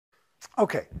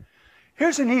Okay,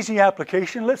 here's an easy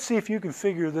application. Let's see if you can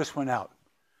figure this one out.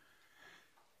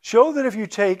 Show that if you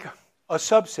take a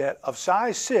subset of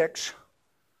size 6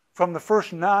 from the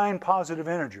first 9 positive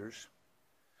integers,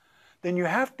 then you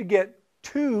have to get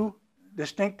 2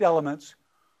 distinct elements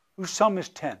whose sum is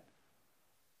 10.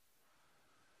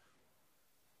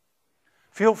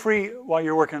 Feel free, while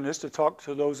you're working on this, to talk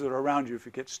to those that are around you if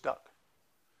you get stuck.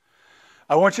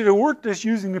 I want you to work this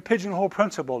using the pigeonhole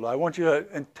principle. I want you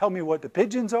to tell me what the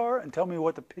pigeons are and tell me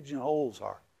what the pigeonholes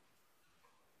are.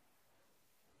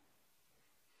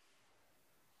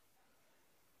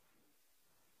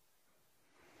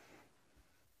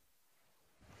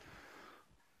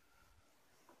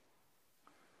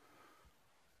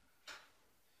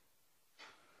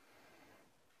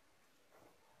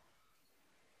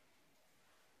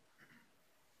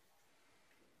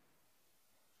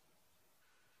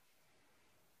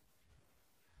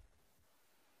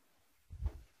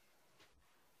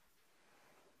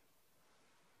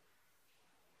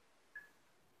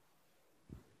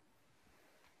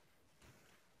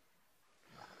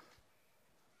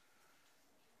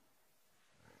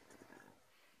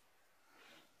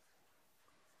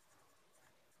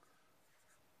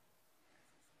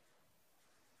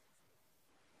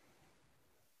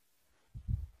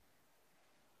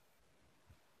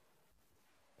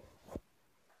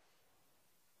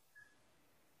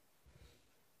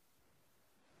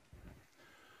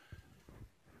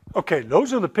 Okay,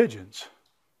 those are the pigeons.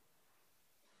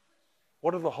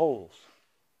 What are the holes?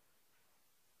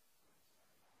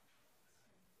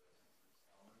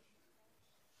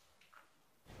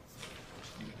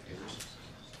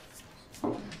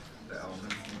 The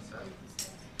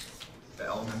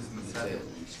elements in the set.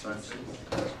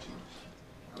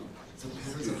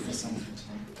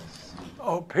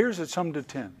 Oh, pairs that sum to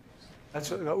 10.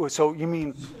 So you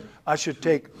mean I should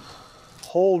take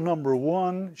hole number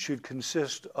 1 should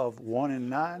consist of 1 and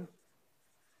 9?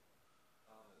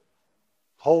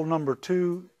 Hole number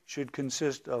 2 should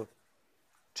consist of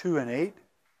 2 and 8.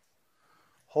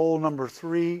 Hole number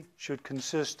 3 should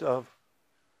consist of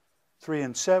 3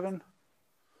 and 7.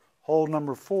 Hole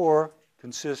number 4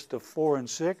 consists of 4 and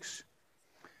 6.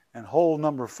 And hole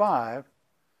number 5,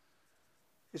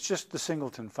 it's just the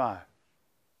singleton 5.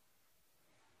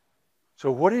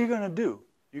 So what are you going to do?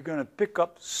 You're going to pick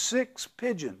up 6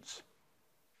 pigeons.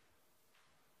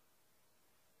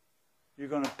 You're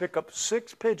going to pick up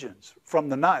 6 pigeons from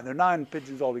the 9. There are 9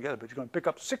 pigeons altogether, but you're going to pick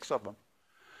up 6 of them.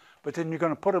 But then you're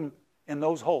going to put them in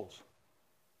those holes.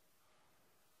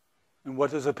 And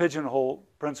what does the pigeonhole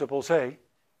principle say?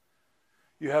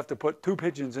 You have to put 2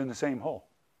 pigeons in the same hole.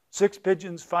 6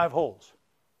 pigeons, 5 holes.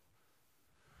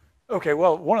 Okay,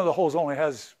 well, one of the holes only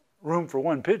has room for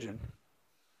 1 pigeon.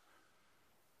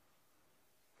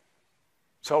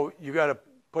 So you got to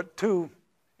put 2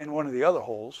 in one of the other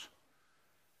holes,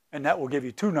 and that will give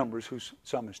you 2 numbers whose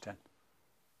sum is 10.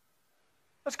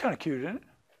 That's kind of cute, isn't it?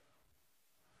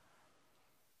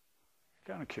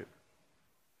 Kind of cute.